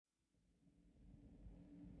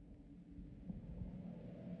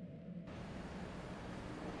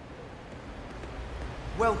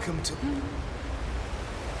Welcome to...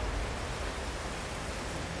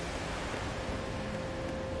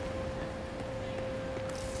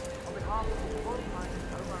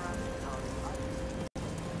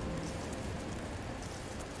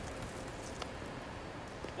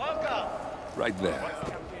 Right there.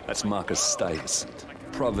 That's Marcus Stuyvesant,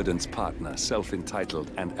 Providence partner,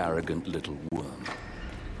 self-entitled and arrogant little worm.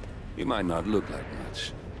 He might not look like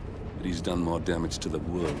much, but he's done more damage to the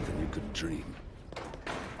world than you could dream.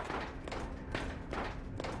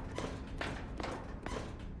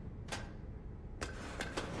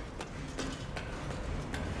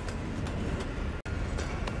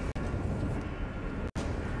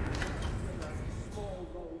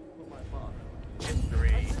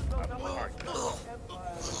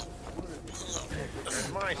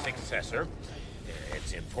 Successor,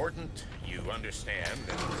 it's important you understand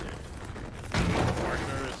that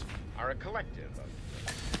partners are a collective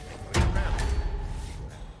of family.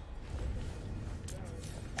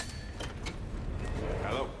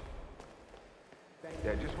 Hello.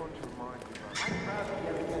 Yeah, I just want to remind you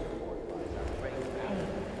Hey,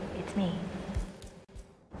 it's me.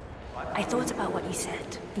 I thought about what you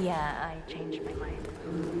said. Yeah, I changed my mind.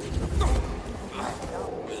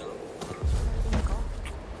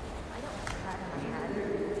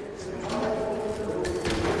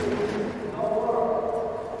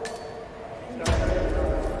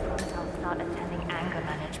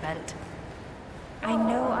 I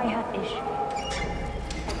know I have issues.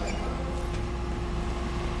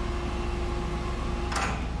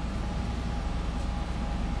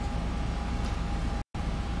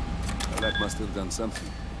 Well, that must have done something.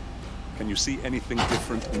 Can you see anything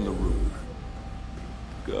different in the room?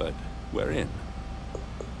 Good. We're in.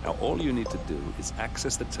 Now all you need to do is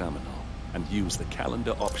access the terminal and use the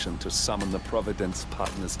calendar option to summon the Providence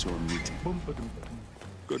partners to a meeting.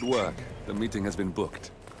 Good work. The meeting has been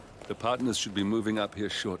booked. The partners should be moving up here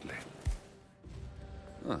shortly.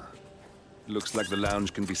 Huh. Looks like the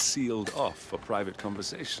lounge can be sealed off for private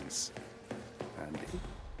conversations. Handy.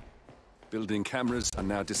 Building cameras are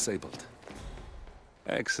now disabled.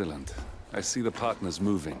 Excellent. I see the partners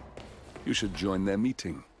moving. You should join their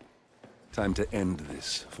meeting. Time to end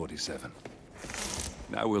this, 47.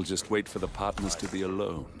 Now we'll just wait for the partners to be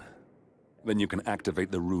alone. Then you can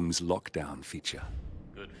activate the room's lockdown feature.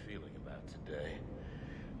 Good feeling about today.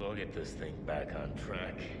 We'll get this thing back on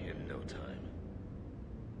track in no time.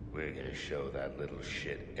 We're gonna show that little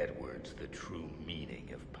shit Edwards the true meaning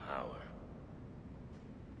of power.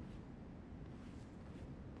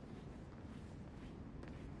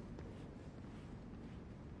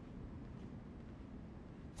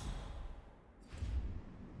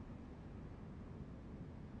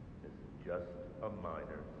 This is just a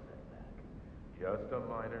minor setback. Just a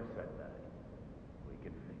minor setback. We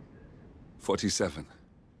can fix this. 47.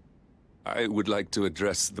 I would like to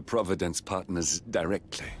address the Providence partners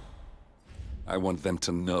directly. I want them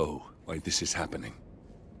to know why this is happening.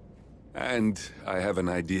 And I have an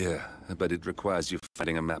idea, but it requires you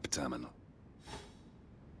finding a map terminal.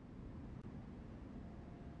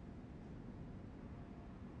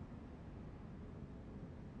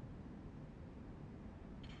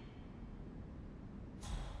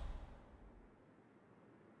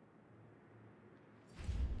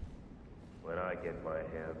 When I get my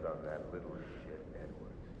hands on that little shit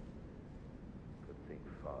Edwards, good thing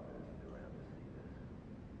Father isn't around to see this.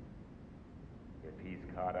 If he's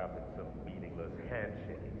caught up in some meaningless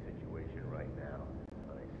handshaking situation right now,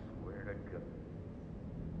 I swear to God.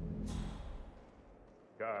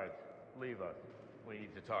 Guards, leave us. We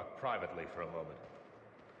need to talk privately for a moment.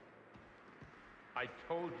 I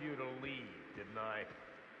told you to leave, didn't I?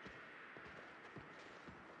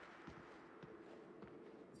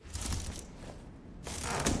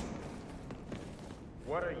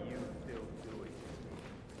 What are you still doing?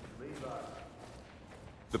 Leave us.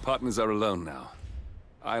 The partners are alone now.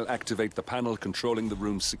 I'll activate the panel controlling the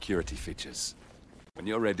room's security features. When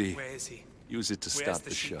you're ready, Where is he? use it to start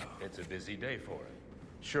the show. It's a busy day for him.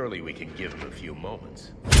 Surely we can give him a few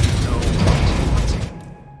moments.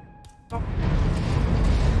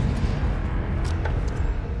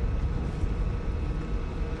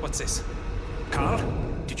 What's this? Carl?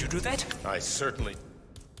 Did you do that? I certainly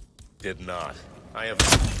did not. I have...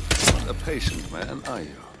 Not a patient man, are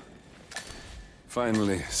you?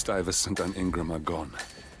 Finally, Stuyvesant and Ingram are gone.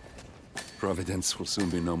 Providence will soon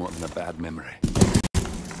be no more than a bad memory.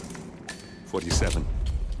 47.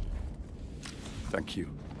 Thank you.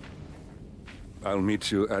 I'll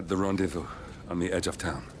meet you at the rendezvous on the edge of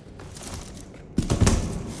town.